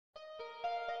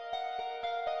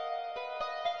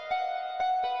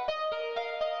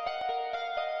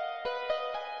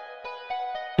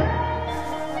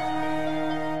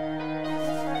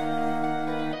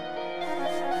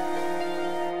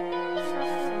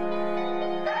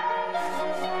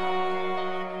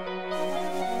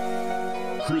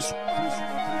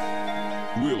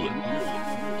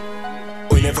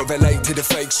We never relate to the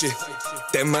fake shit.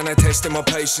 Them man are testing my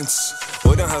patience.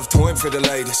 I don't have time for the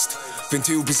latest. Been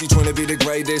too busy trying to be the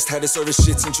greatest. Had a sort of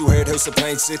shit since you heard House of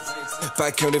Paints it.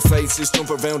 Back counting faces, jump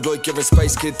around like you're a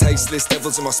space kid. Tasteless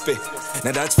devils in my spit.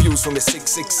 Now that's views from the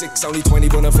 666. Only 20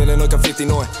 but I'm feeling like I'm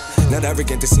 59. Not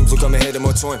arrogant, it seems like I'm ahead of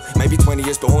my time. Maybe 20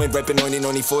 years behind, repping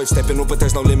 1995. Stepping up but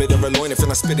there's no limit or a line. If you're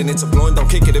not spitting it's a blind, don't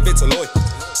kick it if it's a lie.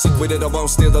 Sick with it, I won't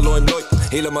steal the limelight.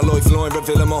 Healing my lifeline,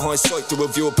 revealing my hindsight to a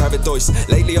view of paradise.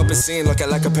 Lately I've been seeing like I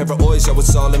lack a pair of eyes. Yo,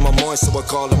 it's all in my mind, so I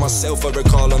call on myself, I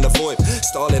recall on the vibe.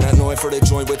 Stalling at night for the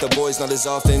joint with the boys, not as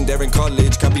often. They're in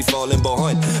college, can't be falling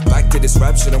behind. Back to this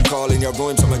rap shit, I'm calling your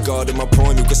rhymes. I'm a god in my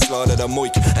prime who can slaughter the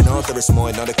mic. An author is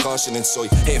mine, not a caution in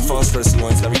sight. Hitting phosphorus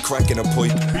lines, Larry cracking a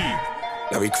pipe.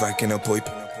 Larry cracking a pipe.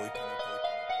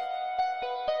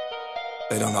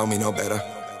 They don't know me no better.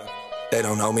 They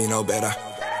don't know me no better.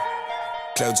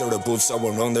 Clouds are above, so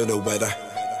we're under the weather.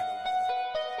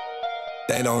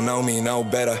 They don't know me no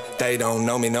better. They don't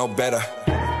know me no better.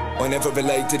 I never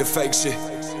relate to the fake shit.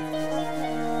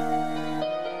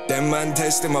 Them man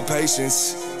testing my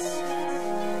patience.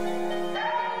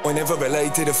 I never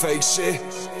relate to the fake shit.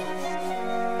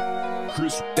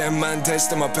 Them man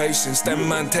testing my patience, them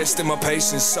man testing my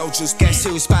patience. So just guess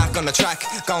who's back on the track?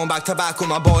 Going back to back with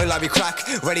my boy Lawriii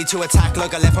Craic. Ready to attack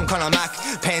like I left from Conor Mac.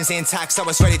 Pens intact, so I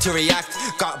was ready to react.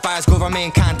 Got bars,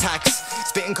 government can't tax.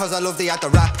 Spitting cause I love the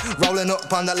rap. Rolling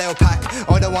up on the little pack.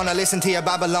 I don't wanna listen to your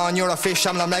Babylon. You're a fish,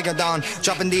 I'm like Megadon.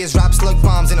 Dropping these raps like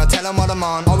bombs and I tell them what I'm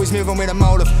on. Always moving with a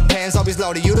motive, pens always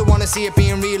loaded. You don't wanna see it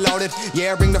being reloaded.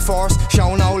 Yeah, bring the force,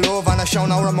 show no love and I show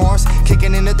no remorse.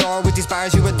 Kicking in the door with these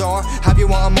bars you adore. Have you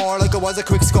wanting more like it was a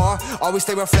quick score? Always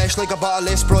stay refreshed like a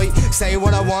bottle of Sprite. Say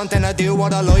what I want and I do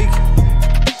what I like.